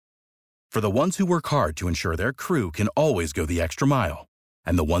For the ones who work hard to ensure their crew can always go the extra mile,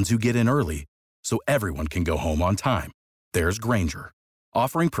 and the ones who get in early so everyone can go home on time, there's Grainger,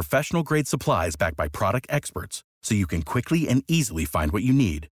 offering professional-grade supplies backed by product experts so you can quickly and easily find what you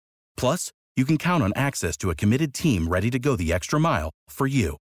need. Plus, you can count on access to a committed team ready to go the extra mile for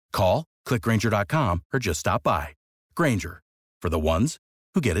you. Call, click Grainger.com, or just stop by. Grainger, for the ones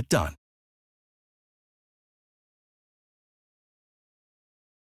who get it done.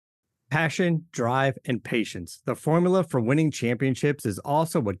 Passion, drive, and patience. The formula for winning championships is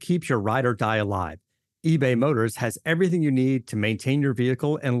also what keeps your ride or die alive. eBay Motors has everything you need to maintain your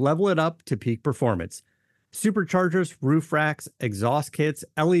vehicle and level it up to peak performance. Superchargers, roof racks, exhaust kits,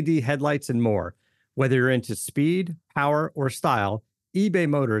 LED headlights, and more. Whether you're into speed, power, or style, eBay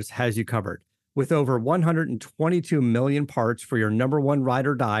Motors has you covered. With over 122 million parts for your number one ride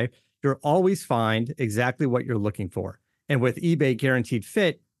or die, you'll always find exactly what you're looking for. And with eBay Guaranteed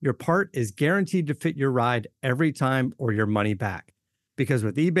Fit, your part is guaranteed to fit your ride every time or your money back. Because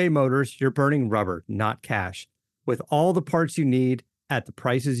with eBay Motors, you're burning rubber, not cash. With all the parts you need at the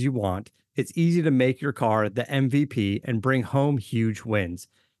prices you want, it's easy to make your car the MVP and bring home huge wins.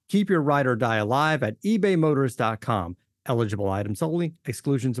 Keep your ride or die alive at ebaymotors.com. Eligible items only.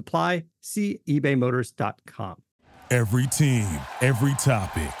 Exclusions apply. See ebaymotors.com. Every team, every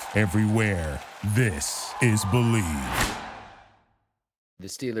topic, everywhere. This is Believe. The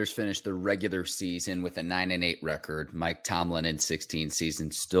Steelers finished the regular season with a 9-8 record. Mike Tomlin in 16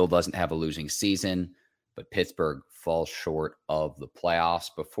 seasons still doesn't have a losing season, but Pittsburgh falls short of the playoffs.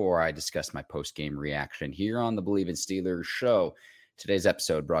 Before I discuss my post-game reaction here on the Believe in Steelers show, today's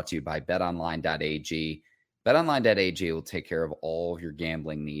episode brought to you by betonline.ag. BetOnline.ag will take care of all of your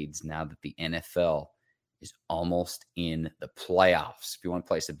gambling needs now that the NFL is almost in the playoffs. If you want to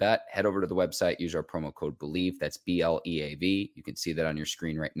place a bet, head over to the website, use our promo code BELIEVE. That's BLEAV. You can see that on your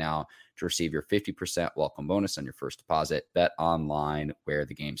screen right now to receive your 50% welcome bonus on your first deposit. Bet online where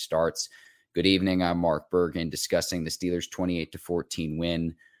the game starts. Good evening. I'm Mark Bergen discussing the Steelers' 28-14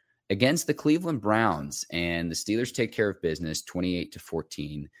 win against the Cleveland Browns. And the Steelers take care of business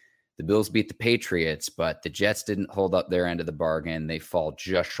 28-14. The Bills beat the Patriots, but the Jets didn't hold up their end of the bargain. They fall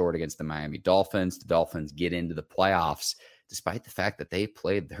just short against the Miami Dolphins. The Dolphins get into the playoffs, despite the fact that they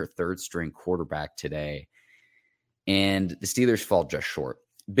played their third-string quarterback today. And the Steelers fall just short.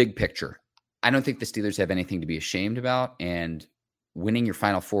 Big picture. I don't think the Steelers have anything to be ashamed about, and winning your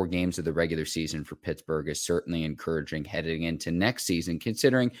final 4 games of the regular season for Pittsburgh is certainly encouraging heading into next season,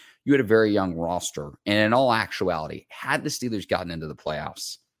 considering you had a very young roster. And in all actuality, had the Steelers gotten into the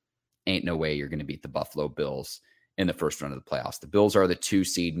playoffs, ain't no way you're going to beat the Buffalo Bills in the first round of the playoffs. The Bills are the 2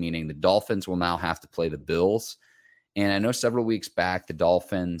 seed, meaning the Dolphins will now have to play the Bills. And I know several weeks back, the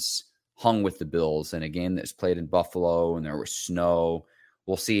Dolphins hung with the Bills in a game that was played in Buffalo and there was snow.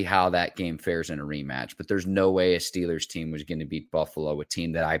 We'll see how that game fares in a rematch, but there's no way a Steelers team was going to beat Buffalo, a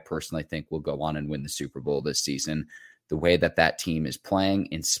team that I personally think will go on and win the Super Bowl this season. The way that that team is playing,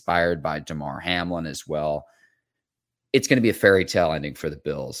 inspired by Damar Hamlin as well, it's going to be a fairy tale ending for the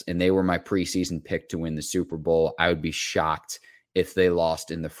Bills, and they were my preseason pick to win the Super Bowl. I would be shocked if they lost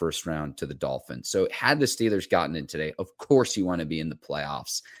in the first round to the Dolphins. So had the Steelers gotten in today, of course you want to be in the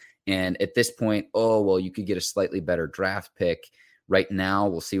playoffs. And at this point, you could get a slightly better draft pick. Right now,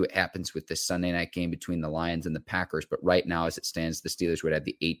 we'll see what happens with this Sunday night game between the Lions and the Packers. But right now, as it stands, the Steelers would have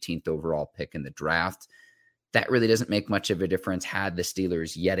the 18th overall pick in the draft. That really doesn't make much of a difference had the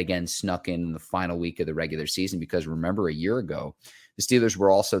Steelers yet again snuck in the final week of the regular season, because remember a year ago, the Steelers were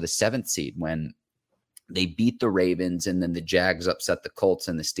also the 7th seed when they beat the Ravens, and then the Jags upset the Colts,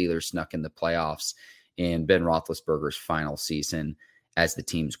 and the Steelers snuck in the playoffs in Ben Roethlisberger's final season as the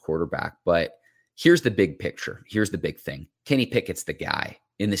team's quarterback. But here's the big picture. Here's the big thing. Kenny Pickett's the guy.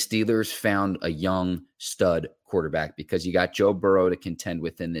 And the Steelers found a young stud quarterback because you got Joe Burrow to contend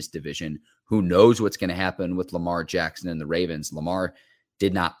with in this division. Who knows what's going to happen with Lamar Jackson and the Ravens? Lamar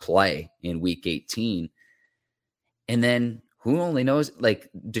did not play in week 18. And then who only knows, like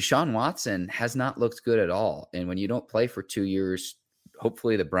Deshaun Watson has not looked good at all. And when you don't play for 2 years,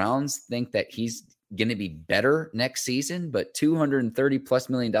 hopefully the Browns think that he's going to be better next season, but $230+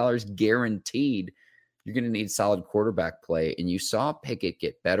 million guaranteed. You're going to need solid quarterback play. And you saw Pickett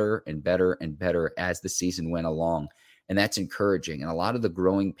get better and better and better as the season went along. And that's encouraging. And a lot of the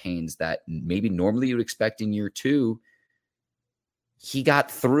growing pains that maybe normally you would expect in year 2, he got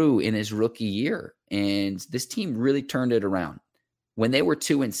through in his rookie year. And this team really turned it around. When they were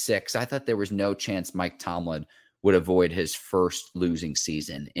 2-6, I thought there was no chance Mike Tomlin would avoid his first losing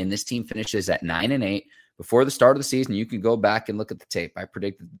season. And this team finishes at 9-8. Before the start of the season, you can go back and look at the tape. I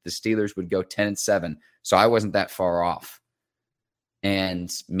predicted that the Steelers would go 10-7, so I wasn't that far off.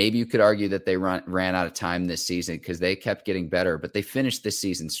 And maybe you could argue that they ran out of time this season because they kept getting better, but they finished this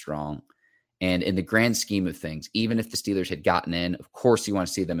season strong. And in the grand scheme of things, even if the Steelers had gotten in, of course you want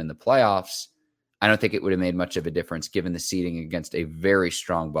to see them in the playoffs. I don't think it would have made much of a difference given the seeding against a very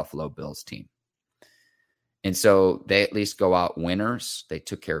strong Buffalo Bills team. And so they at least go out winners. They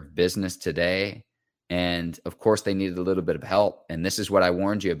took care of business today. And of course, they needed a little bit of help. And this is what I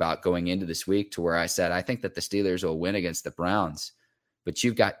warned you about going into this week, to where I said, I think that the Steelers will win against the Browns. But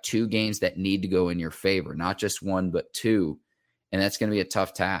you've got 2 games that need to go in your favor, not just 1, but 2. And that's going to be a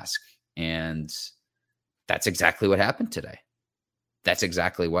tough task. And that's exactly what happened today.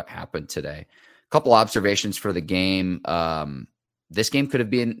 A couple observations for the game. This game could have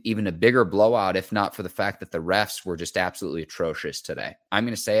been even a bigger blowout if not for the fact that the refs were just absolutely atrocious today. I'm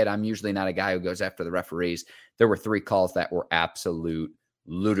going to say it. I'm usually not a guy who goes after the referees. There were 3 calls that were absolute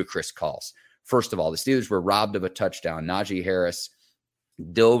ludicrous calls. First of all, the Steelers were robbed of a touchdown. Najee Harris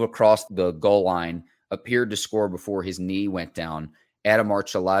dove across the goal line, appeared to score before his knee went down. Adam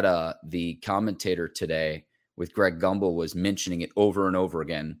Archuleta, the commentator today with Greg Gumbel, was mentioning it over and over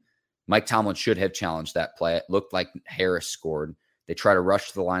again. Mike Tomlin should have challenged that play. It looked like Harris scored. They try to rush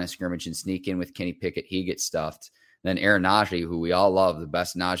to the line of scrimmage and sneak in with Kenny Pickett. He gets stuffed. Then Aaron Najee, who we all love, the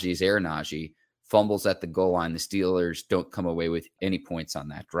best Najee is Aaron Najee, fumbles at the goal line. The Steelers don't come away with any points on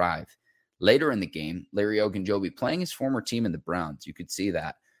that drive. Later in the game, Larry Ogunjobi, playing his former team in the Browns, you could see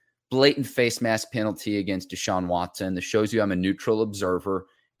that. Blatant face mask penalty against Deshaun Watson. That shows you I'm a neutral observer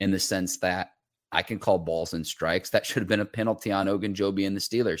in the sense that I can call balls and strikes. That should have been a penalty on Ogunjobi and the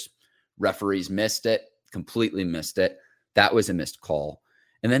Steelers. Referees missed it, completely missed it. That was a missed call.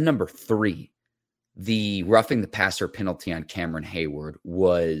 And then number 3, the roughing the passer penalty on Cameron Hayward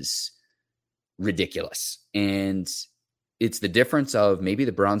was ridiculous. And it's the difference of maybe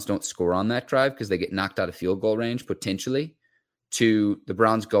the Browns don't score on that drive because they get knocked out of field goal range potentially, to the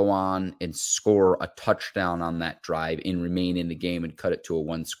Browns go on and score a touchdown on that drive and remain in the game and cut it to a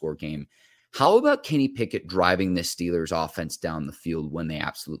 1-score game. How about Kenny Pickett driving the Steelers offense down the field when they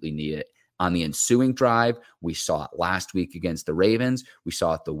absolutely need it? On the ensuing drive, we saw it last week against the Ravens. We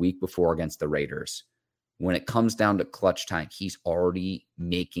saw it the week before against the Raiders. When it comes down to clutch time, he's already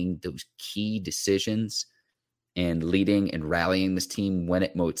making those key decisions and leading and rallying this team when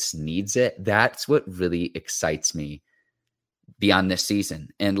it most needs it. That's what really excites me beyond this season.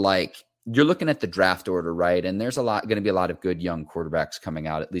 And you're looking at the draft order, right? And there's going to be a lot of good young quarterbacks coming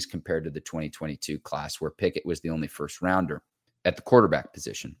out, at least compared to the 2022 class, where Pickett was the only first rounder at the quarterback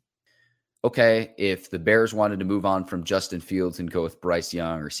position. Okay, if the Bears wanted to move on from Justin Fields and go with Bryce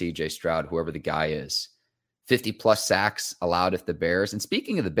Young or CJ Stroud, whoever the guy is, 50-plus sacks allowed if the Bears. And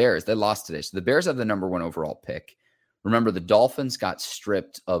speaking of the Bears, they lost today. So the Bears have the number 1 overall pick. Remember, the Dolphins got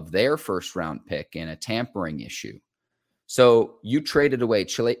stripped of their first-round pick in a tampering issue. So you traded away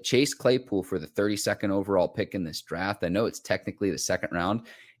Chase Claypool for the 32nd overall pick in this draft. I know it's technically the 2nd round.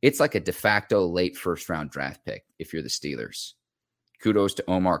 It's like a de facto late first-round draft pick if you're the Steelers. Kudos to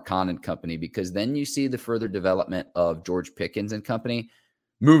Omar Khan and company, because then you see the further development of George Pickens and company.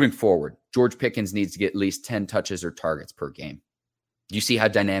 Moving forward, George Pickens needs to get at least 10 touches or targets per game. You see how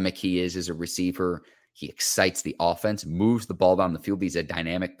dynamic he is as a receiver. He excites the offense, moves the ball down the field. He's a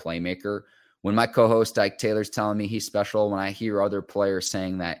dynamic playmaker. When my co-host Ike Taylor's telling me he's special, when I hear other players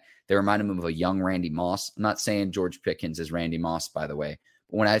saying that they remind him of a young Randy Moss, I'm not saying George Pickens is Randy Moss, by the way.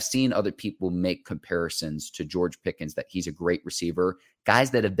 When I've seen other people make comparisons to George Pickens, that he's a great receiver, guys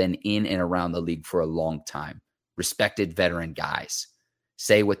that have been in and around the league for a long time, respected veteran guys,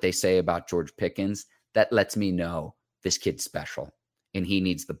 say what they say about George Pickens, that lets me know this kid's special and he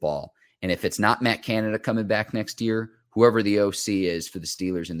needs the ball. And if it's not Matt Canada coming back next year, whoever the OC is for the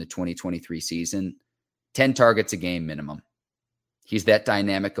Steelers in the 2023 season, 10 targets a game minimum. He's that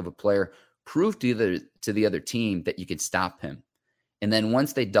dynamic of a player. Prove to the other team that you can stop him. And then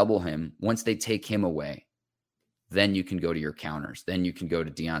once they double him, once they take him away, then you can go to your counters. Then you can go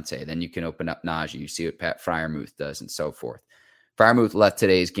to Deontay. Then you can open up Najee. You see what Pat Freiermuth does and so forth. Freiermuth left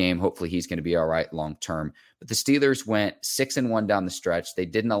today's game. Hopefully he's going to be all right long term. But the Steelers went 6-1 down the stretch. They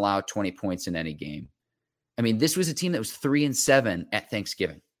didn't allow 20 points in any game. I mean, this was a team that was 3-7 at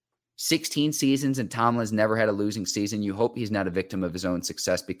Thanksgiving. 16 seasons, and Tomlin's never had a losing season. You hope he's not a victim of his own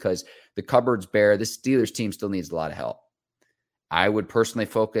success, because the cupboard's bare. This Steelers team still needs a lot of help. I would personally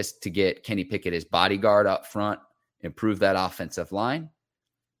focus to get Kenny Pickett as bodyguard up front, improve that offensive line.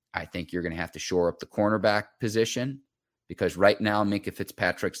 I think you're going to have to shore up the cornerback position, because right now Minkah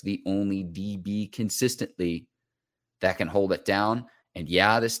Fitzpatrick's the only DB consistently that can hold it down. And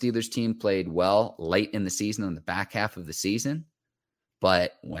yeah, the Steelers team played well late in the season, on the back half of the season,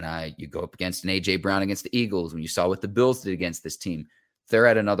 But when you go up against an A.J. Brown against the Eagles, when you saw what the Bills did against this team, they're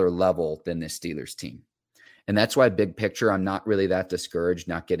at another level than this Steelers team. And that's why big picture, I'm not really that discouraged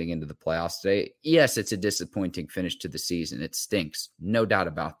not getting into the playoffs today. Yes, it's a disappointing finish to the season. It stinks. No doubt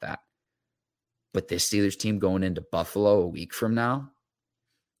about that. But this Steelers team going into Buffalo a week from now,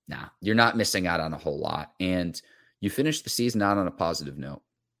 nah, you're not missing out on a whole lot. And you finish the season out on a positive note.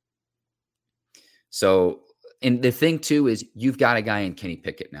 So, and the thing too is you've got a guy in Kenny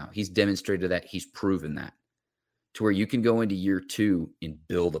Pickett now. He's demonstrated that. He's proven that to where you can go into year 2 and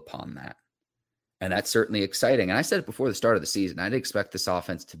build upon that. And that's certainly exciting. And I said it before the start of the season, I'd expect this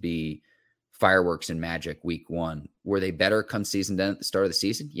offense to be fireworks and magic week 1. Were they better come season done at the start of the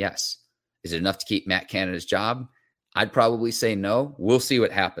season? Yes. Is it enough to keep Matt Canada's job? I'd probably say no. We'll see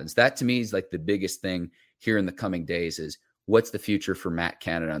what happens. That to me is like the biggest thing here in the coming days is what's the future for Matt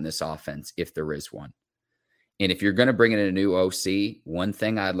Canada on this offense if there is one. And if you're going to bring in a new OC, one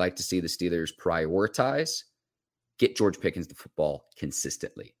thing I'd like to see the Steelers prioritize, get George Pickens the football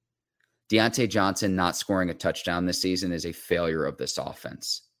consistently. Deontay Johnson not scoring a touchdown this season is a failure of this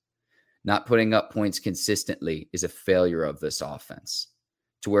offense. Not putting up points consistently is a failure of this offense.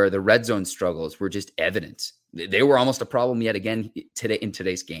 To where the red zone struggles were just evident. They were almost a problem yet again today in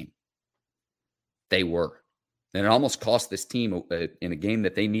today's game. They were. And it almost cost this team in a game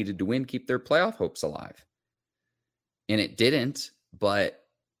that they needed to win, keep their playoff hopes alive. And it didn't, but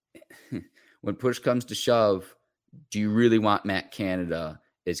when push comes to shove, do you really want Matt Canada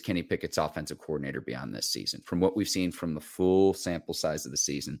as Kenny Pickett's offensive coordinator beyond this season? From what we've seen from the full sample size of the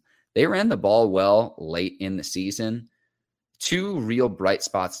season, they ran the ball well late in the season. 2 real bright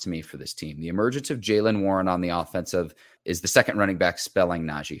spots to me for this team. The emergence of Jaylen Warren on the offensive is the second running back spelling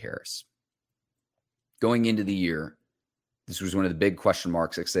Najee Harris. Going into the year, this was one of the big question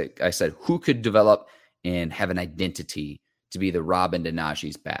marks. I said, who could develop and have an identity to be the Robin to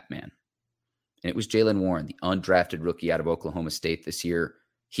Najee's Batman? And it was Jaylen Warren, the undrafted rookie out of Oklahoma State this year.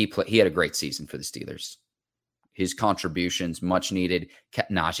 He had a great season for the Steelers. His contributions, much needed,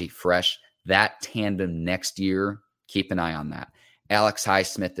 kept Najee fresh. That tandem next year, keep an eye on that. Alex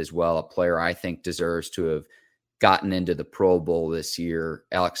Highsmith as well, a player I think deserves to have gotten into the Pro Bowl this year.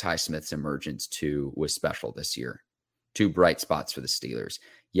 Alex Highsmith's emergence too was special this year. 2 bright spots for the Steelers.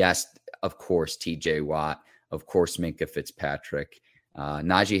 Yes, of course, TJ Watt. Of course, Minkah Fitzpatrick.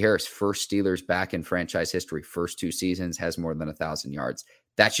 Najee Harris, first Steelers back in franchise history. First 2 seasons, has more than 1,000 yards.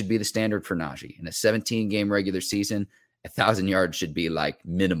 That should be the standard for Najee. In a 17-game regular season, 1,000 yards should be like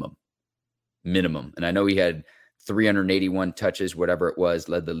minimum. And I know he had 381 touches, whatever it was,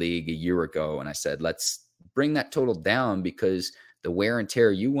 led the league a year ago. And I said, let's bring that total down because the wear and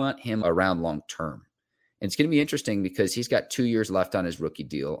tear, you want him around long term. And it's going to be interesting because he's got 2 years left on his rookie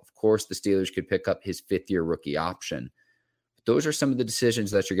deal. Of course, the Steelers could pick up his 5th-year rookie option. But those are some of the decisions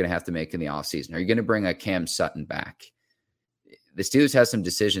that you're going to have to make in the offseason. Are you going to bring a Cam Sutton back? The Steelers have some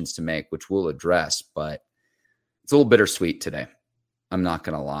decisions to make, which we'll address, but it's a little bittersweet today. I'm not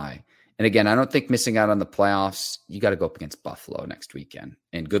going to lie. And again, I don't think missing out on the playoffs, you got to go up against Buffalo next weekend.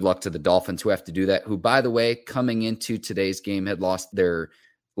 And good luck to the Dolphins who have to do that, who, by the way, coming into today's game had lost their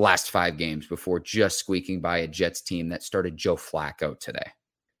last 5 games before just squeaking by a Jets team that started Joe Flacco today.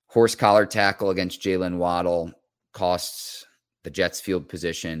 Horse collar tackle against Jalen Waddle costs the Jets field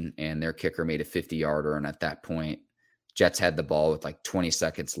position, and their kicker made a 50-yarder. And at that point, Jets had the ball with like 20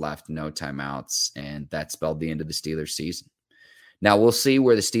 seconds left, no timeouts, and that spelled the end of the Steelers season. Now, we'll see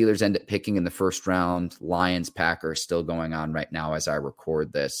where the Steelers end up picking in the first round. Lions, Packers still going on right now as I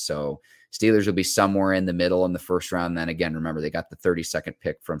record this. So Steelers will be somewhere in the middle in the first round. Then again, remember, they got the 32nd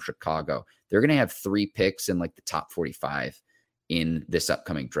pick from Chicago. They're going to have 3 picks in like the top 45 in this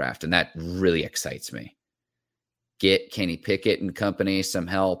upcoming draft, and that really excites me. Get Kenny Pickett and company some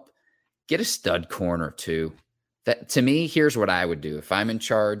help. Get a stud corner too. That, to me, here's what I would do. If I'm in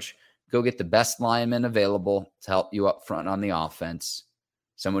charge, go get the best lineman available to help you up front on the offense.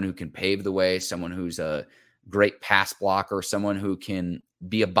 Someone who can pave the way, someone who's a great pass blocker, someone who can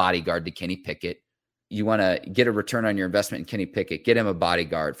be a bodyguard to Kenny Pickett. You want to get a return on your investment in Kenny Pickett, get him a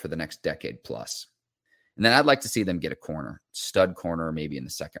bodyguard for the next decade plus. And then I'd like to see them get a corner, stud corner, maybe in the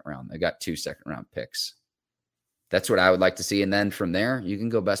second round. They got 2 second-round picks. That's what I would like to see. And then from there, you can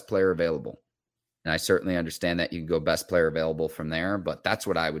go best player available. And I certainly understand that you can go best player available from there, but that's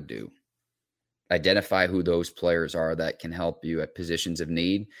what I would do. Identify who those players are that can help you at positions of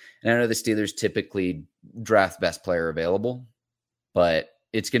need. And I know the Steelers typically draft best player available, but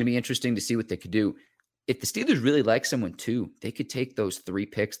it's going to be interesting to see what they could do. If the Steelers really like someone too, they could take those 3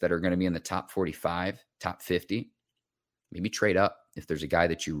 picks that are going to be in the top 45, top 50, maybe trade up if there's a guy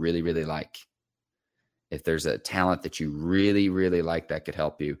that you really, really like. if there's a talent that you really, really like that could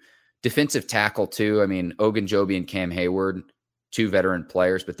help you. Defensive tackle, too. I mean, Ogunjobi and Cam Hayward, 2 veteran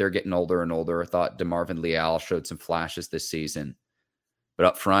players, but they're getting older and older. I thought DeMarvin Leal showed some flashes this season. But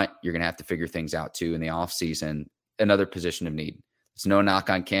up front, you're going to have to figure things out, too, in the offseason. Another position of need. It's no knock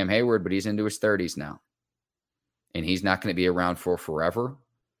on Cam Hayward, but he's into his 30s now. And he's not going to be around for forever.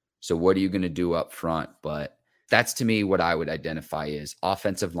 So what are you going to do up front? But that's, to me, what I would identify as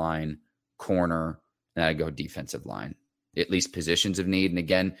offensive line, corner, and I'd go defensive line. At least positions of need. And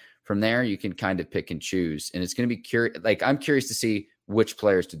again, from there, you can kind of pick and choose. And it's going to be curious. Like, I'm curious to see which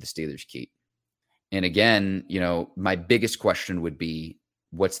players do the Steelers keep. And again, my biggest question would be,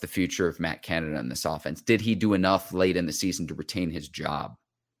 what's the future of Matt Canada in this offense? Did he do enough late in the season to retain his job?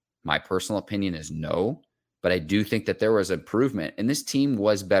 My personal opinion is no, but I do think that there was improvement, and this team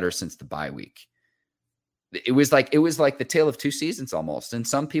was better since the bye week. It was like the tale of 2 seasons almost. And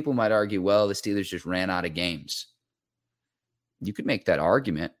some people might argue, well, the Steelers just ran out of games. You could make that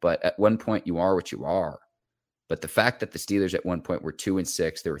argument, but at one point you are what you are. But the fact that the Steelers at one point were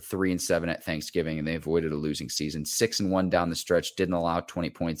 2-6, they were 3-7 at Thanksgiving, and they avoided a losing season. 6-1 down the stretch, didn't allow 20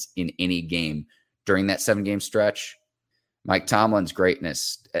 points in any game during that 7-game stretch. Mike Tomlin's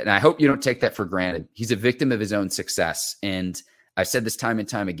greatness, and I hope you don't take that for granted. He's a victim of his own success, and I've said this time and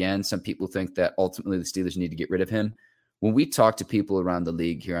time again. Some people think that ultimately the Steelers need to get rid of him. When we talk to people around the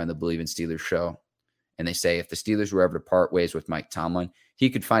league here on the Believe in Steelers show, and they say if the Steelers were ever to part ways with Mike Tomlin, he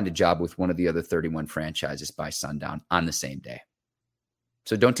could find a job with one of the other 31 franchises by sundown on the same day.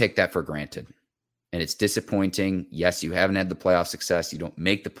 So don't take that for granted. And it's disappointing. Yes, you haven't had the playoff success. You don't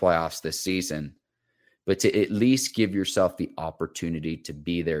make the playoffs this season. But to at least give yourself the opportunity to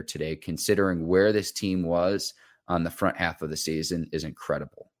be there today, considering where this team was on the front half of the season, is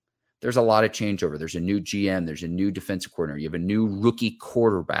incredible. There's a lot of changeover. There's a new GM. There's a new defensive coordinator. You have a new rookie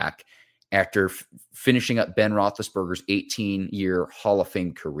quarterback after finishing up Ben Roethlisberger's 18-year Hall of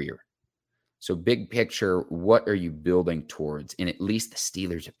Fame career. So big picture, what are you building towards? And at least the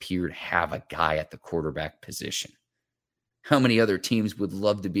Steelers appear to have a guy at the quarterback position. How many other teams would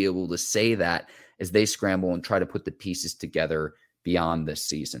love to be able to say that as they scramble and try to put the pieces together beyond this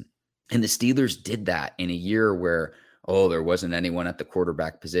season? And the Steelers did that in a year where, there wasn't anyone at the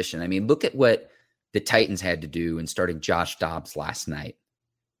quarterback position. I mean, look at what the Titans had to do in starting Josh Dobbs last night,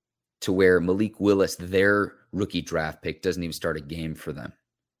 to where Malik Willis, their rookie draft pick, doesn't even start a game for them.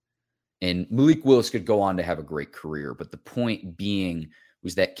 And Malik Willis could go on to have a great career. But the point being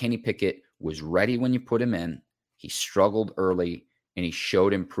was that Kenny Pickett was ready when you put him in. He struggled early, and he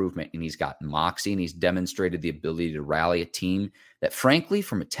showed improvement, and he's got moxie, and he's demonstrated the ability to rally a team that, frankly,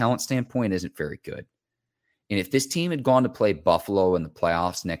 from a talent standpoint, isn't very good. And if this team had gone to play Buffalo in the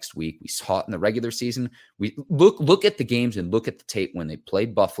playoffs next week, we saw it in the regular season. We look at the games and look at the tape when they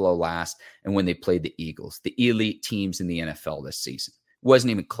played Buffalo last and when they played the Eagles, the elite teams in the NFL this season. It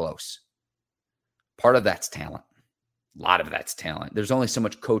wasn't even close. Part of that's talent. A lot of that's talent. There's only so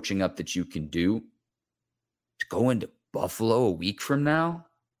much coaching up that you can do. To go into Buffalo a week from now,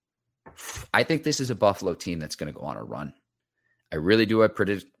 I think this is a Buffalo team that's going to go on a run. I really do. I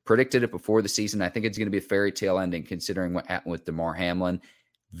predicted it before the season. I think it's going to be a fairy tale ending considering what happened with Damar Hamlin.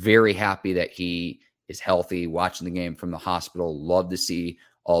 Very happy that he is healthy, watching the game from the hospital. Love to see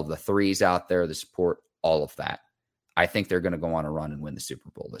all of the threes out there, the support, all of that. I think they're going to go on a run and win the Super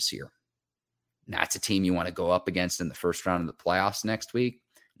Bowl this year. That's a team you want to go up against in the first round of the playoffs next week.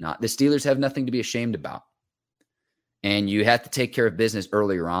 The Steelers have nothing to be ashamed about. And you have to take care of business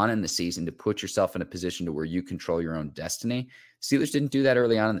earlier on in the season to put yourself in a position to where you control your own destiny. Steelers didn't do that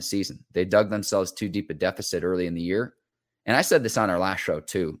early on in the season. They dug themselves too deep a deficit early in the year. And I said this on our last show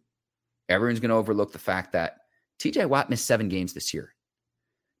too. Everyone's going to overlook the fact that TJ Watt missed 7 games this year.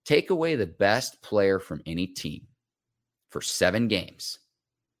 Take away the best player from any team for 7 games.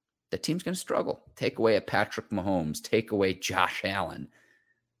 The team's going to struggle. Take away a Patrick Mahomes. Take away Josh Allen.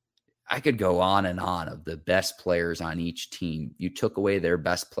 I could go on and on of the best players on each team. You took away their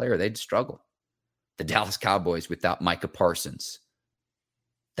best player, they'd struggle. The Dallas Cowboys without Micah Parsons.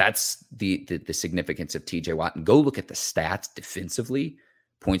 That's the significance of TJ Watt. And go look at the stats defensively,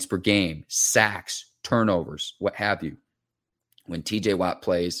 points per game, sacks, turnovers, what have you, when TJ Watt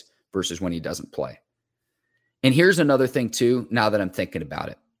plays versus when he doesn't play. And here's another thing too, now that I'm thinking about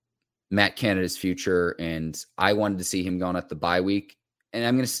it. Matt Canada's future, and I wanted to see him going at the bye week. And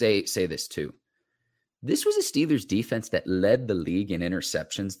I'm going to say this too. This was a Steelers defense that led the league in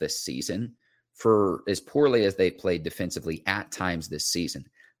interceptions this season for as poorly as they played defensively at times this season.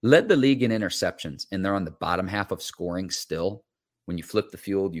 Led the league in interceptions, and they're on the bottom half of scoring still. When you flip the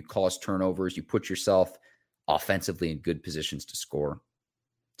field, you cause turnovers, you put yourself offensively in good positions to score.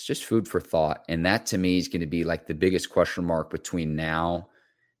 It's just food for thought. And that to me is going to be like the biggest question mark between now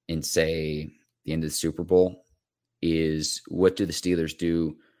and say the end of the Super Bowl is what do the Steelers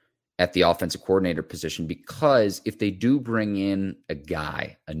do at the offensive coordinator position? Because if they do bring in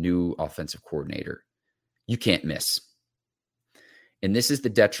a new offensive coordinator, you can't miss. And this is the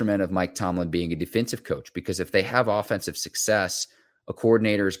detriment of Mike Tomlin being a defensive coach, because if they have offensive success, a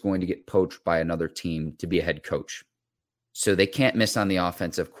coordinator is going to get poached by another team to be a head coach. So they can't miss on the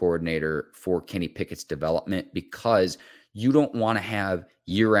offensive coordinator for Kenny Pickett's development, because you don't want to have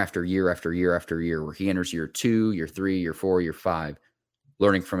year after year after year after year where he enters year 2, year 3, year 4, year 5,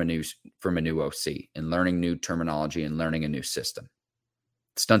 learning from a new OC and learning new terminology and learning a new system.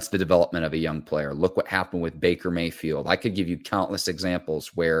 It stunts the development of a young player. Look what happened with Baker Mayfield. I could give you countless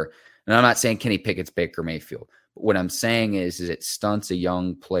examples where, and I'm not saying Kenny Pickett's Baker Mayfield, but what I'm saying is it stunts a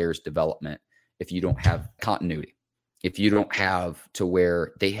young player's development if you don't have continuity. If you don't have to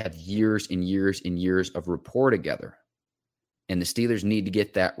where they have years and years and years of rapport together. And the Steelers need to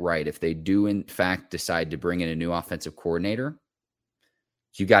get that right. If they do, in fact, decide to bring in a new offensive coordinator,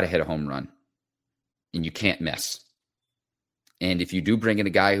 you got to hit a home run. And you can't miss. And if you do bring in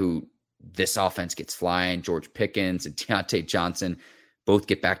a guy who this offense gets flying, George Pickens and Deontay Johnson both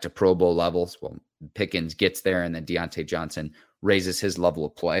get back to Pro Bowl levels. Well, Pickens gets there and then Deontay Johnson raises his level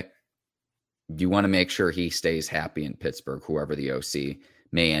of play. You want to make sure he stays happy in Pittsburgh, whoever the OC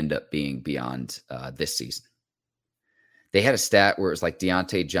may end up being beyond this season. They had a stat where it was like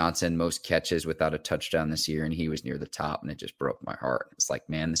Deontay Johnson, most catches without a touchdown this year, and he was near the top, and it just broke my heart. It's like,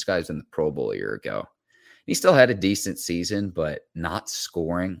 man, this guy was in the Pro Bowl a year ago. He still had a decent season, but not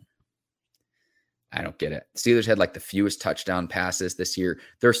scoring. I don't get it. Steelers had like the fewest touchdown passes this year.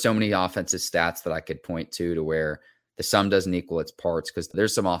 There are so many offensive stats that I could point to where the sum doesn't equal its parts, because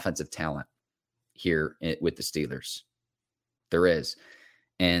there's some offensive talent here with the Steelers. There is.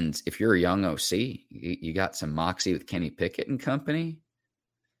 And if you're a young OC, you got some moxie with Kenny Pickett and company,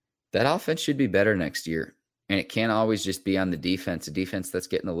 that offense should be better next year. And it can't always just be on the defense, a defense that's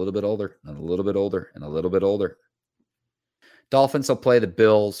getting a little bit older and a little bit older and a little bit older. Dolphins will play the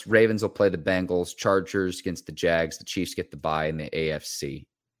Bills. Ravens will play the Bengals. Chargers against the Jags. The Chiefs get the bye in the AFC.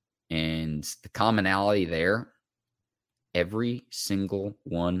 And the commonality there, every single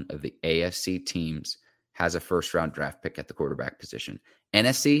one of the AFC teams has a first-round draft pick at the quarterback position.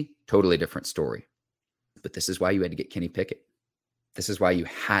 NFC, totally different story. But this is why you had to get Kenny Pickett. This is why you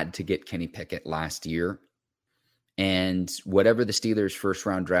had to get Kenny Pickett last year. And whatever the Steelers'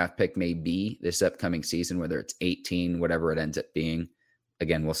 first-round draft pick may be this upcoming season, whether it's 18, whatever it ends up being,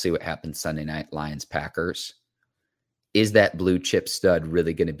 again, we'll see what happens Sunday night, Lions-Packers. Is that blue chip stud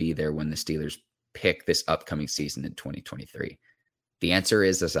really going to be there when the Steelers pick this upcoming season in 2023? The answer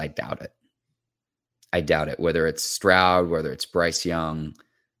is I doubt it. I doubt it. Whether it's Stroud, whether it's Bryce Young,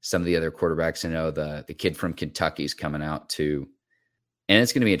 some of the other quarterbacks, I know the kid from Kentucky is coming out too. And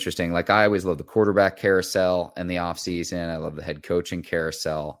it's going to be interesting. Like, I always love the quarterback carousel in the offseason. I love the head coaching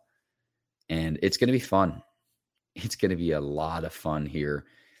carousel. And it's going to be fun. It's going to be a lot of fun here,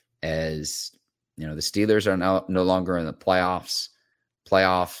 as you know, the Steelers are now no longer in the playoffs.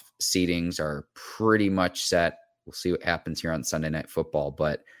 Playoff seedings are pretty much set. We'll see what happens here on Sunday Night Football,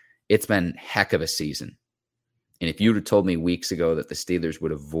 but it's been heck of a season. And if you'd have told me weeks ago that the Steelers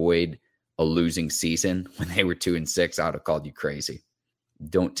would avoid a losing season when they were 2-6, I would have called you crazy.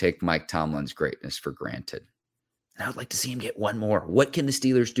 Don't take Mike Tomlin's greatness for granted. And I would like to see him get one more. What can the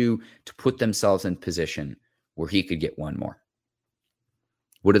Steelers do to put themselves in position where he could get one more?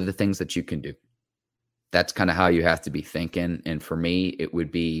 What are the things that you can do? That's kind of how you have to be thinking. And for me, it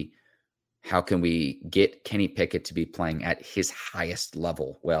would be, how can we get Kenny Pickett to be playing at his highest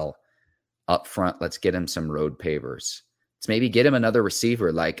level? Well, up front, let's get him some road pavers. Let's maybe get him another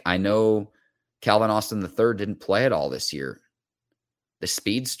receiver. Like, I know Calvin Austin III didn't play at all this year. The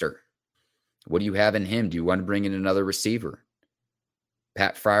speedster. What do you have in him? Do you want to bring in another receiver?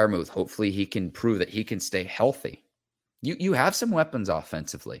 Pat Freiermuth, hopefully he can prove that he can stay healthy. You have some weapons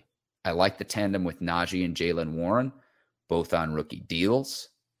offensively. I like the tandem with Najee and Jaylen Warren, both on rookie deals.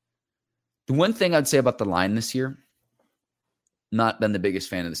 The one thing I'd say about the line this year, not been the biggest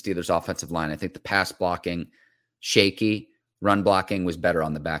fan of the Steelers' offensive line. I think the pass blocking, shaky, run blocking was better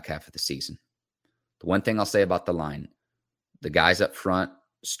on the back half of the season. The one thing I'll say about the line, the guys up front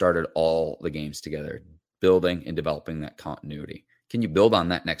started all the games together, building and developing that continuity. Can you build on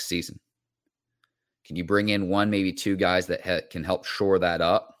that next season? Can you bring in one, maybe two guys that can help shore that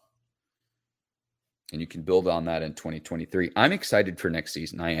up? And you can build on that in 2023. I'm excited for next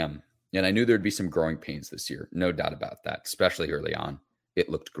season. I am. And I knew there'd be some growing pains this year. No doubt about that, especially early on. It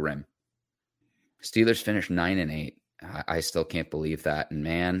looked grim. Steelers finished 9-8. I still can't believe that. And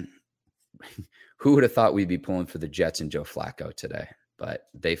man, who would have thought we'd be pulling for the Jets and Joe Flacco today? But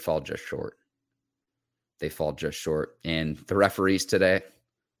they fall just short. They fall just short. And the referees today,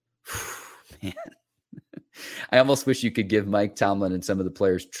 man, I almost wish you could give Mike Tomlin and some of the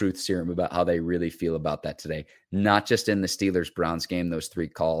players truth serum about how they really feel about that today. Not just in the Steelers-Browns game, those 3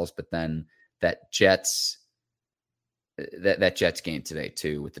 calls, but then that Jets game today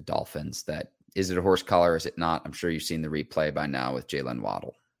too with the Dolphins. That is it a horse collar? Is it not? I'm sure you've seen the replay by now with Jalen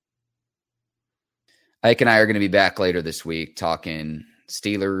Waddle. Ike and I are going to be back later this week talking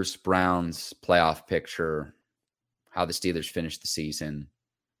Steelers, Browns, playoff picture, how the Steelers finished the season,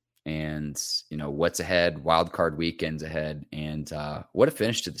 and what's ahead, wild card weekends ahead, and what a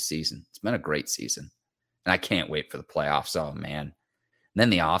finish to the season. It's been a great season, and I can't wait for the playoffs. Oh man. And then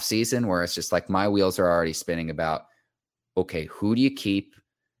the off season where it's just like my wheels are already spinning about, okay, who do you keep?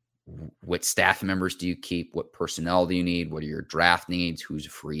 What staff members do you keep? What personnel do you need? What are your draft needs? Who's a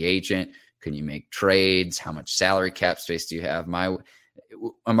free agent? Can you make trades? How much salary cap space do you have?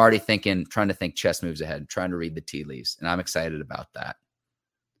 I'm already trying to think chess moves ahead, trying to read the tea leaves, and I'm excited about that.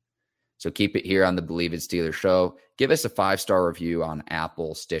 So keep it here on the Believe It Steelers show. Give us a 5-star review on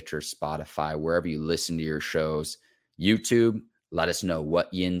Apple, Stitcher, Spotify, wherever you listen to your shows. YouTube, let us know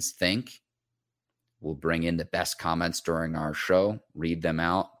what yins think. We'll bring in the best comments during our show, read them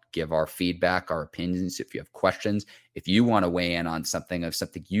out, give our feedback, our opinions. If you have questions, if you want to weigh in on something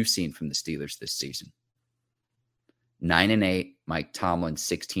you've seen from the Steelers this season. 9-8, Mike Tomlin,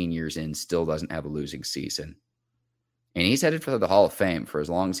 16 years in, still doesn't have a losing season. And he's headed for the Hall of Fame. For as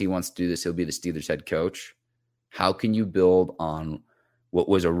long as he wants to do this, he'll be the Steelers head coach. How can you build on what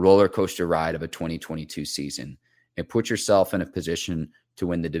was a roller coaster ride of a 2022 season and put yourself in a position to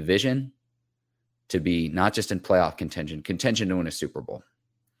win the division, to be not just in playoff contention to win a Super Bowl?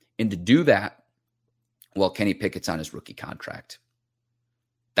 And to do that, well, Kenny Pickett's on his rookie contract.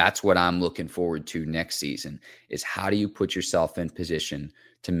 That's what I'm looking forward to next season, is how do you put yourself in position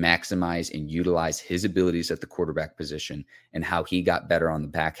to maximize and utilize his abilities at the quarterback position and how he got better on the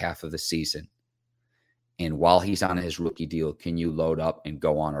back half of the season. And while he's on his rookie deal, can you load up and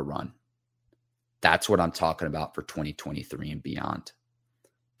go on a run? That's what I'm talking about for 2023 and beyond.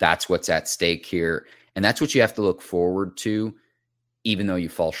 That's what's at stake here. And that's what you have to look forward to, even though you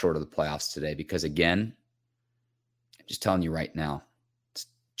fall short of the playoffs today. Because again, I'm just telling you right now, it's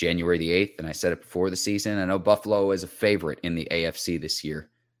January the 8th, and I said it before the season. I know Buffalo is a favorite in the AFC this year.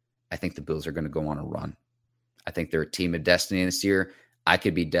 I think the Bills are going to go on a run. I think they're a team of destiny this year. I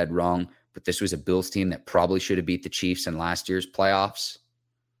could be dead wrong, but this was a Bills team that probably should have beat the Chiefs in last year's playoffs.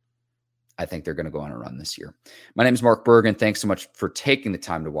 I think they're going to go on a run this year. My name is Mark Bergen. Thanks so much for taking the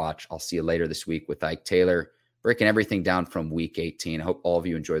time to watch. I'll see you later this week with Ike Taylor, breaking everything down from week 18. I hope all of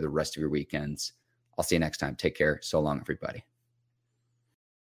you enjoy the rest of your weekends. I'll see you next time. Take care. So long, everybody.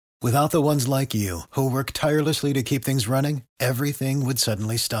 Without the ones like you, who work tirelessly to keep things running, everything would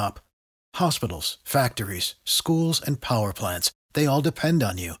suddenly stop. Hospitals, factories, schools, and power plants, they all depend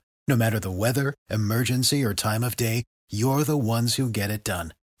on you. No matter the weather, emergency, or time of day, you're the ones who get it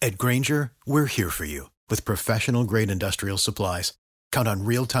done. At Grainger, we're here for you with professional-grade industrial supplies. Count on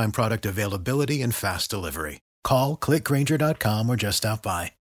real-time product availability and fast delivery. Call, click Grainger.com, or just stop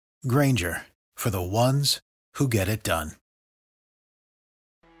by. Grainger, for the ones who get it done.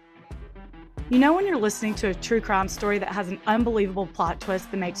 You know when you're listening to a true crime story that has an unbelievable plot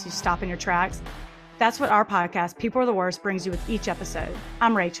twist that makes you stop in your tracks? That's what our podcast, People Are the Worst, brings you with each episode.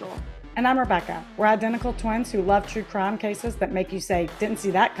 I'm Rachel. And I'm Rebecca. We're identical twins who love true crime cases that make you say, didn't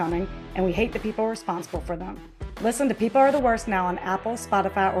see that coming, and we hate the people responsible for them. Listen to People Are the Worst now on Apple,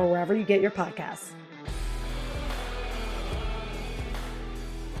 Spotify, or wherever you get your podcasts.